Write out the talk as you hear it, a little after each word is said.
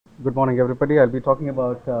Good morning, everybody. I'll be talking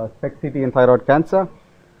about SPECT CT in thyroid cancer.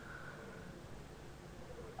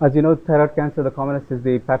 As you know, thyroid cancer, the commonest is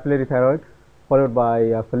the papillary thyroid, followed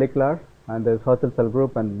by follicular, and there's Hürthle cell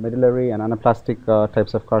group and medullary and anaplastic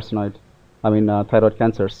types of thyroid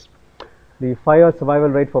cancers. The 5-year survival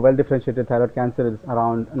rate for well-differentiated thyroid cancer is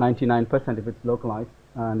around 99% if it's localized,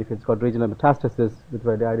 and if it's got regional metastasis with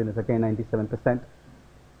radiation, it's again 97%.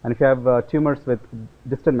 And if you have tumors with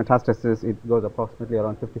distant metastasis, it goes approximately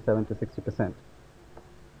around 57 to 60%.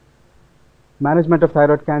 Management of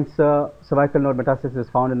thyroid cancer, cervical node metastasis is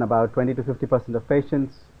found in about 20 to 50% of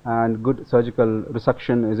patients, and good surgical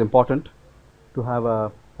resection is important to have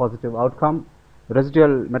a positive outcome.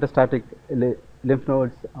 Residual metastatic lymph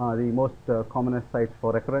nodes are the most commonest site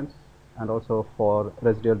for recurrence and also for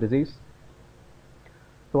residual disease.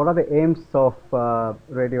 So what are the aims of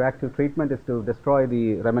radioactive treatment? Is to destroy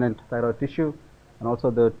the remnant thyroid tissue and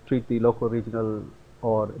also treat the local, regional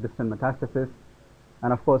or distant metastasis.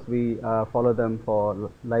 And of course, we follow them for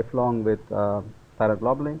lifelong with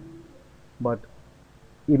thyroglobulin, but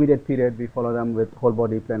immediate period we follow them with whole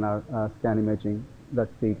body planar scan imaging.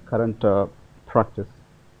 That's the current practice.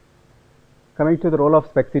 Coming to the role of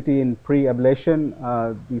SPECT CT in pre-ablation,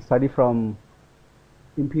 the study from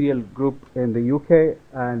Imperial group in the UK,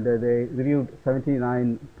 and they reviewed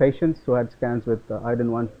 79 patients who had scans with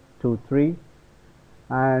iodine 1, 2, 3,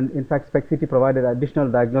 and in fact SPECT CT provided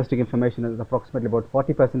additional diagnostic information in approximately about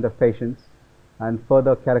 40% of patients, and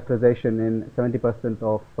further characterization in 70%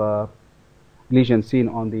 of lesions seen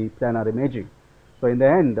on the planar imaging. So in the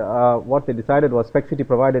end, what they decided was SPECT CT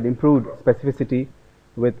provided improved specificity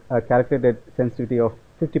with a calculated sensitivity of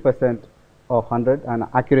 50% of 100 and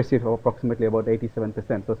accuracy of approximately about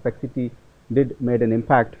 87%. So SPECT CT did made an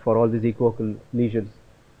impact for all these equivocal lesions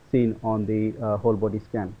seen on the whole body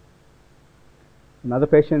scan. Another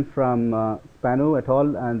patient from Spanu et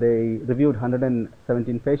al., and they reviewed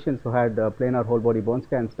 117 patients who had planar whole body bone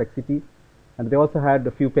scan SPECT CT, and they also had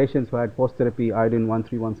a few patients who had post-therapy iodine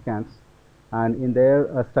 131 scans. And in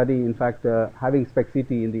their study, in fact, having SPECT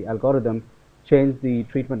CT in the algorithm changed the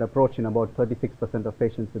treatment approach in about 36% of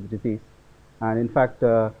patients with the disease, and in fact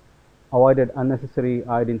avoided unnecessary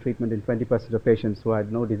iodine treatment in 20% of patients who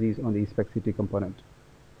had no disease on the SPECT CT component.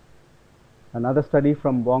 Another study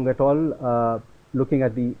from Wong et al. Looking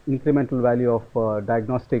at the incremental value of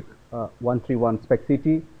diagnostic 131 SPECT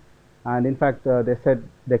CT, and in fact they said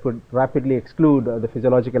they could rapidly exclude the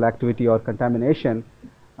physiological activity or contamination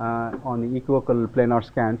on the equivocal planar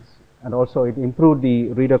scans, and also it improved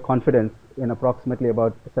the reader confidence in approximately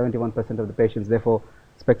about 71% of the patients. Therefore,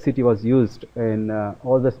 SPECT CT was used in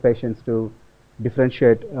all those patients to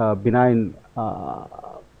differentiate benign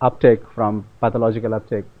uptake from pathological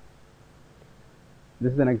uptake.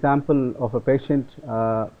 This is an example of a patient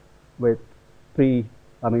with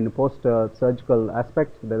post-surgical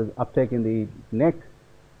aspect. There is uptake in the neck,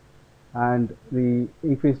 and the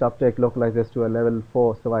increased uptake localizes to a level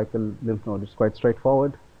 4 cervical lymph node. It's quite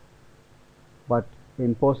straightforward, but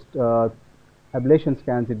in post-ablation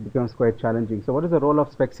scans it becomes quite challenging. So what is the role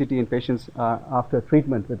of SPECT CT in patients after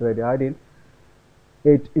treatment with radiation?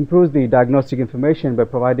 It improves the diagnostic information by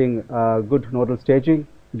providing good nodal staging,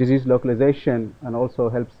 disease localization, and also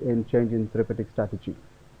helps in change in therapeutic strategy.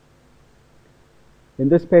 In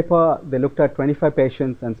this paper, they looked at 25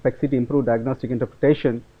 patients, and SPECT CT improved diagnostic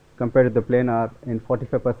interpretation compared to the planar in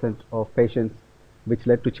 45% of patients, which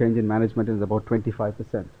led to change in management in about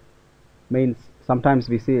 25%. Means sometimes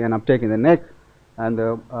we see an uptake in the neck, and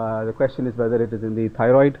the question is whether it is in the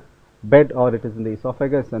thyroid bed or it is in the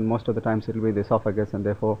esophagus, and most of the times it will be the esophagus, and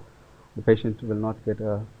therefore the patient will not get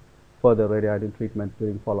a further radiation treatment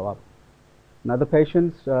during follow-up. Another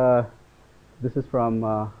patient, this is from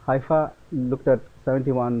Haifa, looked at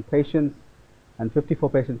 71 patients, and 54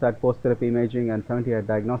 patients had post-therapy imaging and 70 had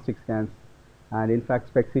diagnostic scans, and in fact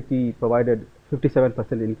SPECT CT provided 57%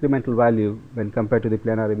 incremental value when compared to the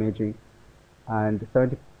planar imaging, and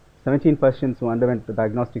 17 patients who underwent the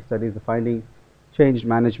diagnostic studies, the finding changed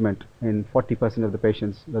management in 40% of the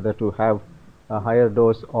patients, whether to have a higher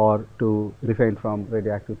dose or to refrain from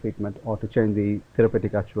radioactive treatment or to change the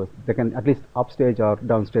therapeutic approach. They can at least upstage or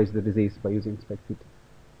downstage the disease by using SPECT CT.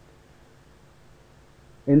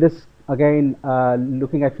 In this, again,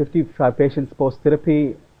 looking at 55 patients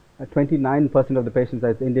post-therapy, 29% of the patients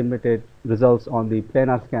had indeterminate results on the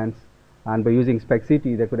planar scans, and by using SPECT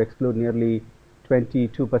CT, they could exclude nearly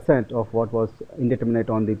 22% of what was indeterminate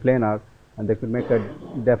on the planar, and they could make a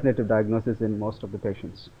definitive diagnosis in most of the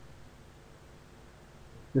patients.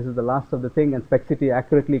 This is the last of the thing, and SPECT CT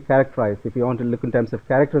accurately characterized. If you want to look in terms of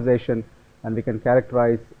characterization, and we can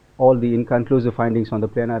characterize all the inconclusive findings on the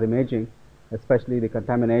planar imaging, especially the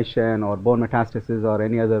contamination or bone metastasis or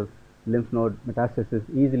any other lymph node metastasis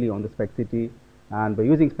easily on the SPECT CT, and by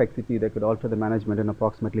using SPECT CT they could alter the management in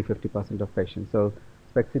approximately 50% of patients. So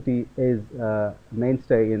SPECT CT is a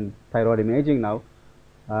mainstay in thyroid imaging now,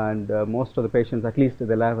 and most of the patients, at least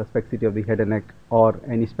they'll have a SPECT CT of the head and neck or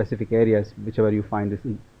any specific areas whichever you find is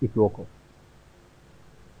equivocal.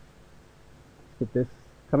 With this,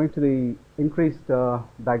 coming to the increased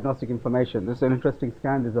diagnostic information, this is an interesting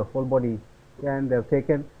scan. This is a whole body scan they have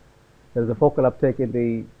taken. There is a focal uptake in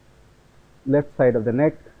the left side of the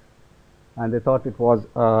neck, and they thought it was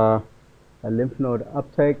a lymph node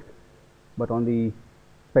uptake, but on the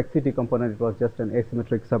SPECT CT component it was just an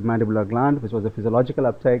asymmetric submandibular gland, which was a physiological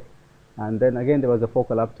uptake. And then again there was a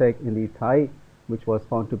focal uptake in the thigh, which was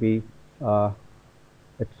found to be a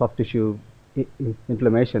soft tissue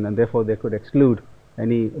inflammation, and therefore they could exclude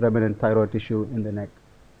any remnant thyroid tissue in the neck.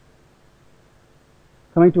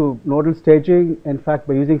 Coming to nodal staging, in fact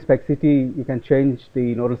by using SPECT CT you can change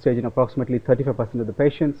the nodal stage in approximately 35% of the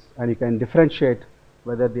patients, and you can differentiate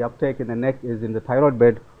whether the uptake in the neck is in the thyroid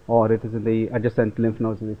bed or it is in the adjacent lymph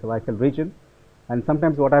nodes in the cervical region. And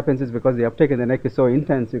sometimes what happens is, because the uptake in the neck is so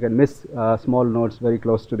intense, you can miss small nodes very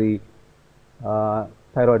close to the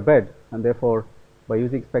thyroid bed, and therefore by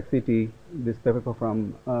using SPECT CT, this paper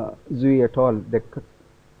from Zui et al., they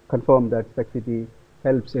confirmed that SPECT CT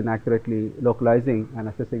helps in accurately localizing and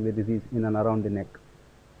assessing the disease in and around the neck.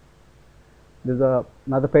 There is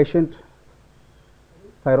another patient,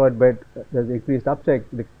 thyroid bed, there is increased uptake.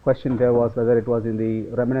 The question there was whether it was in the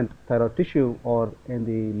remnant thyroid tissue or in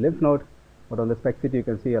the lymph node, but on the SPECT CT you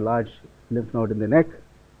can see a large lymph node in the neck,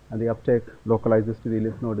 and the uptake localizes to the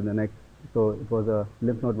lymph node in the neck. So it was a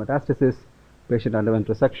lymph node metastasis. Patient underwent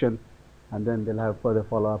resection, and then they'll have further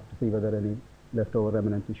follow-up to see whether any leftover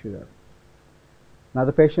remnant tissue there.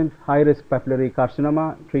 Another patient, high-risk papillary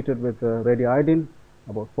carcinoma, treated with radioiodine,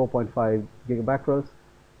 about 4.5 gigabecquerels.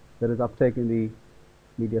 There is uptake in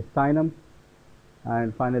the mediastinum,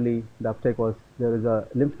 and finally the uptake was, there is a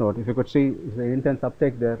lymph node. If you could see, it's an intense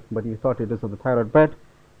uptake there, but you thought it is on the thyroid bed,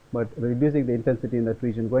 but reducing the intensity in that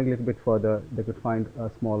region, going a little bit further, they could find a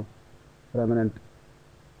small remnant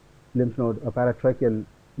lymph node, a paratracheal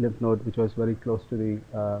lymph node, which was very close to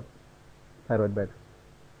the thyroid bed.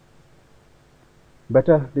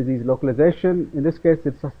 Better disease localization. In this case,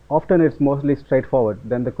 it's mostly straightforward.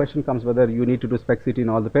 Then the question comes whether you need to do SPECT CT in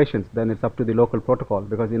all the patients. Then it's up to the local protocol,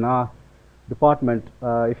 because in our department,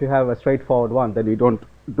 if you have a straightforward one, then you don't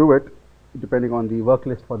do it, depending on the work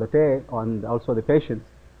list for the day and also the patients.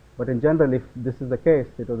 But in general, if this is the case,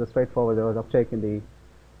 it was a straightforward. There was uptake in the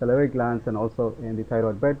salivary glands and also in the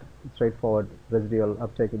thyroid bed, straightforward residual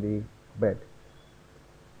uptake in the bed.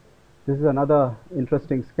 This is another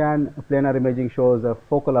interesting scan. Planar imaging shows a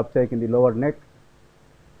focal uptake in the lower neck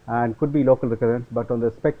and could be local recurrence, but on the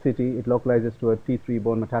SPECT CT it localizes to a T3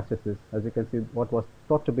 bone metastasis. As you can see, what was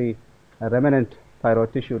thought to be a remnant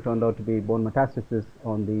thyroid tissue turned out to be bone metastasis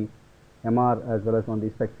on the MR as well as on the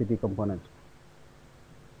SPECT CT component.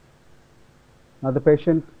 Now the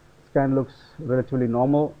patient scan looks relatively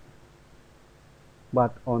normal,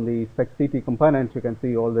 but on the SPECT CT component you can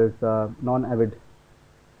see all these non-avid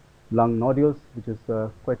lung nodules, which is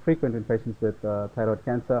quite frequent in patients with thyroid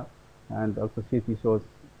cancer, and also CT shows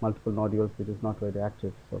multiple nodules, which is not very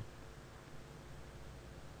active. So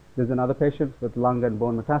there is another patient with lung and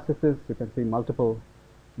bone metastasis. You can see multiple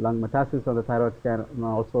lung metastasis on the thyroid scan, and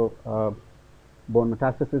also bone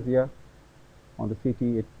metastasis here. On the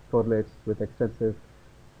CT it correlates with extensive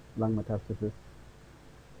lung metastasis.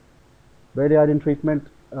 Radioiodine treatment,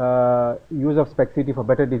 use of SPECT CT for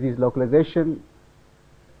better disease localization,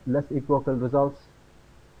 less equivocal results,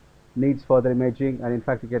 needs further imaging, and in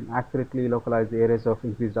fact you can accurately localize the areas of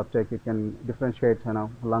increased uptake. You can differentiate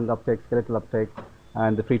lung uptake, skeletal uptake,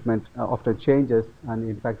 and the treatment often changes, and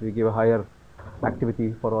in fact we give a higher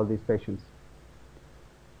activity for all these patients.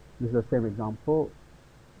 This is the same example,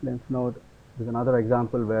 lymph node. This is another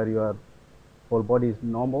example where your whole body is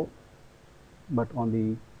normal, but on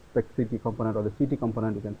the SPECT CT component or the CT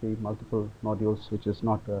component you can see multiple nodules, which is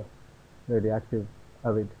not radioactive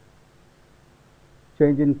avid.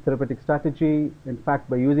 Change in therapeutic strategy. In fact,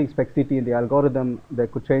 by using SPECT CT in the algorithm, they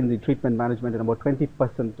could change the treatment management in about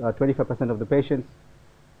 25% of the patients.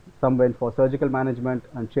 Some went for surgical management,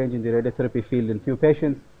 and change in the radiotherapy field in few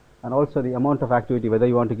patients, and also the amount of activity, whether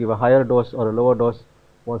you want to give a higher dose or a lower dose,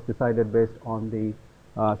 was decided based on the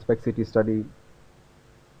SPECT CT study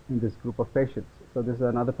in this group of patients. So this is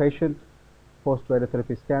another patient, post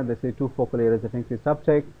radiotherapy scan. They see two focal areas of increased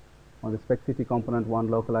uptake. On the SPECT CT component, one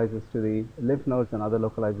localizes to the lymph nodes and other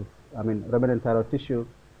localizes, remnant thyroid tissue,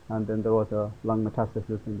 and then there was a lung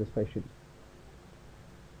metastasis in this patient.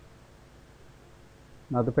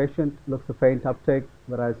 Now the patient looks a faint uptake,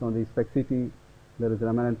 whereas on the SPECT CT there is a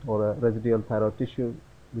remnant or a residual thyroid tissue,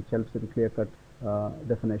 which helps in clear-cut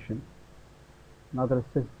definition. Now there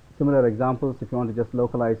are similar examples if you want to just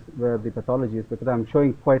localize where the pathology is, because I'm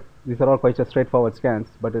showing these are all quite straightforward scans,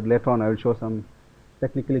 but later on I will show some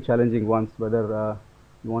technically challenging ones, whether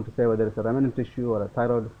you want to say whether it's a remnant tissue or a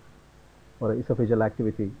thyroid or esophageal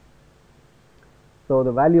activity. So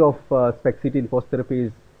the value of SPECT CT in post-therapy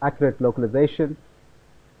is accurate localization.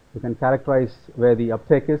 You can characterize where the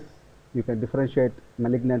uptake is. You can differentiate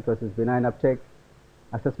malignant versus benign uptake,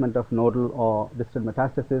 assessment of nodal or distal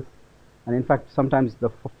metastasis, and in fact sometimes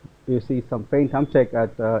you see some faint uptake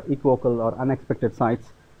at equivocal or unexpected sites.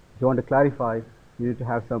 If you want to clarify, you need to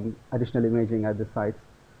have some additional imaging at the sites,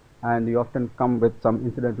 and you often come with some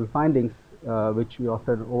incidental findings which we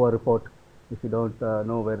often over-report if you don't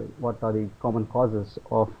know what are the common causes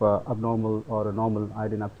of abnormal or a normal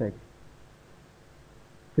iodine uptake.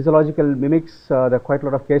 Physiological mimics, there are quite a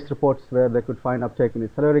lot of case reports where they could find uptake in the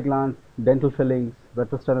salivary glands, dental fillings,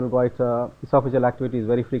 retrosternal goiter, esophageal activity is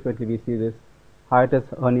very frequently we see this. Hiatus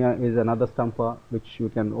hernia is another stumper which you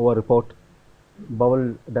can over-report.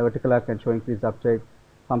 Bowel diverticular can show increased uptake.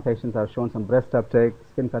 Some patients have shown some breast uptake,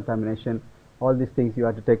 skin contamination. All these things you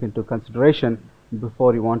have to take into consideration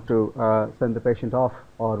before you want to send the patient off,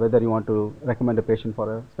 or whether you want to recommend a patient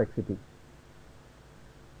for a SPECT CT.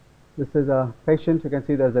 This is a patient. You can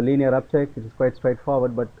see there's a linear uptake, which is quite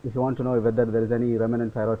straightforward, but if you want to know whether there is any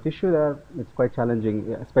remnant thyroid tissue there, it's quite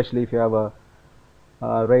challenging, especially if you have a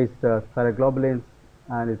raised thyroid globulins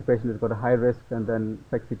and if the patient has got a high risk, and then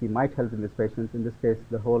SPECT CT might help in this patient. In this case,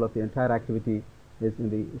 the whole of the entire activity is in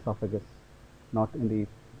the esophagus, not in the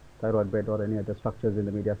thyroid bed or any other structures in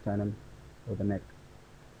the mediastinum or the neck.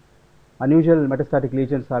 Unusual metastatic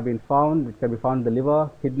lesions have been found, which can be found in the liver,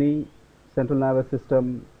 kidney, central nervous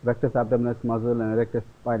system, rectus abdominis muscle, and erectus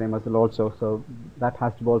spinae muscle also. So that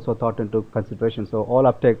has to be also thought into consideration. So all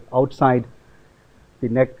uptake outside the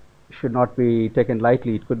neck should not be taken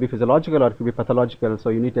lightly. It could be physiological or it could be pathological. So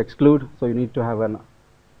you need to exclude. So you need to have an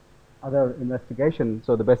other investigation.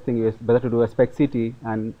 So the best thing is better to do a SPECT CT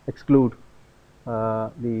and exclude the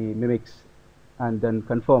mimics, and then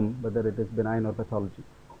confirm whether it is benign or pathology.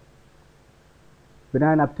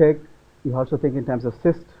 Benign uptake, you also think in terms of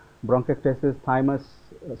cyst, bronchiectasis, thymus,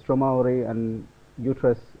 stroma ovary, and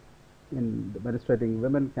uterus in the menstruating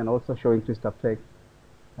women can also show increased uptake.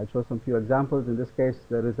 I'll show some few examples. In this case,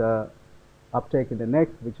 there is a uptake in the neck,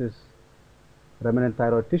 which is remnant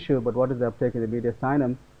thyroid tissue, but what is the uptake in the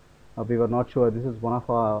mediastinum? We were not sure. This is one of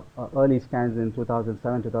our early scans in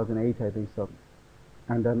 2007, 2008, I think so.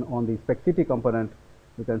 And then on the SPECT CT component,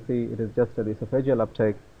 you can see it is just an esophageal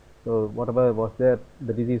uptake. So whatever was there,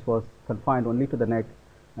 the disease was confined only to the neck,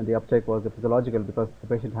 and the uptake was physiological because the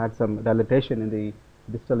patient had some dilatation in the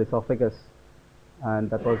distal esophagus, and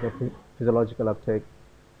that was a physiological uptake.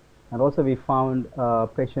 And also we found a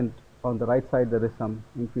patient on the right side, there is some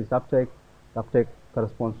increased uptake. The uptake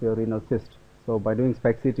corresponds to a renal cyst. So by doing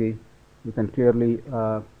SPECT CT, you can clearly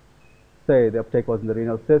say the uptake was in the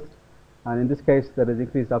renal cyst, and in this case there is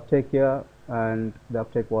increased uptake here, and the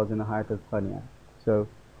uptake was in a hiatus hernia. So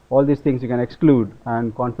all these things you can exclude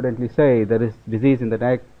and confidently say there is disease in the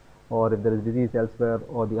neck, or if there is disease elsewhere,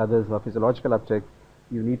 or the others are physiological uptake.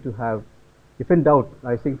 You need to have, if in doubt,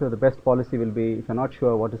 I think so the best policy will be, if you're not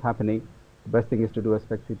sure what is happening, the best thing is to do a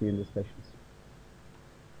SPECT CT in these patients.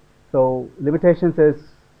 So limitations is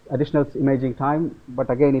additional imaging time,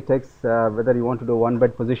 but again it takes whether you want to do one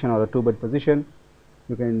bed position or a two bed position.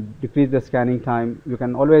 You can decrease the scanning time. You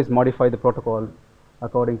can always modify the protocol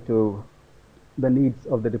according to the needs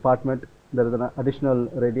of the department. There is an additional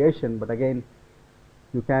radiation, but again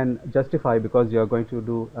you can justify because you are going to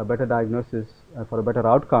do a better diagnosis for a better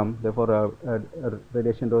outcome. Therefore a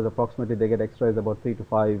radiation dose approximately they get extra is about 3 to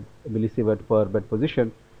 5 millisievert per bed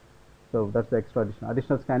position. So that's the extra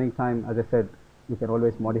additional scanning time. As I said, you can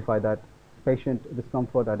always modify that. Patient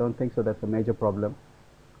discomfort, I don't think so that's a major problem,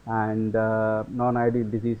 and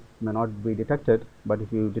non-iodine disease may not be detected, but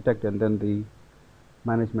if you detect it, then the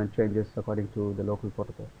management changes according to the local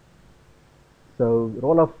protocol. So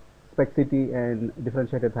role of SPECT CT and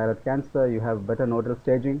differentiated thyroid cancer, you have better nodal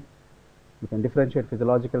staging. You can differentiate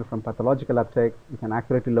physiological from pathological uptake. You can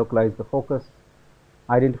accurately localize the focus,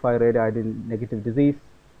 identify radioiodine negative disease,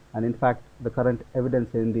 and in fact the current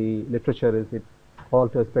evidence in the literature is it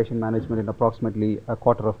alters patient management in approximately a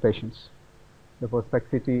quarter of patients. Therefore SPECT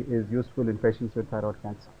CT is useful in patients with thyroid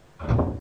cancer.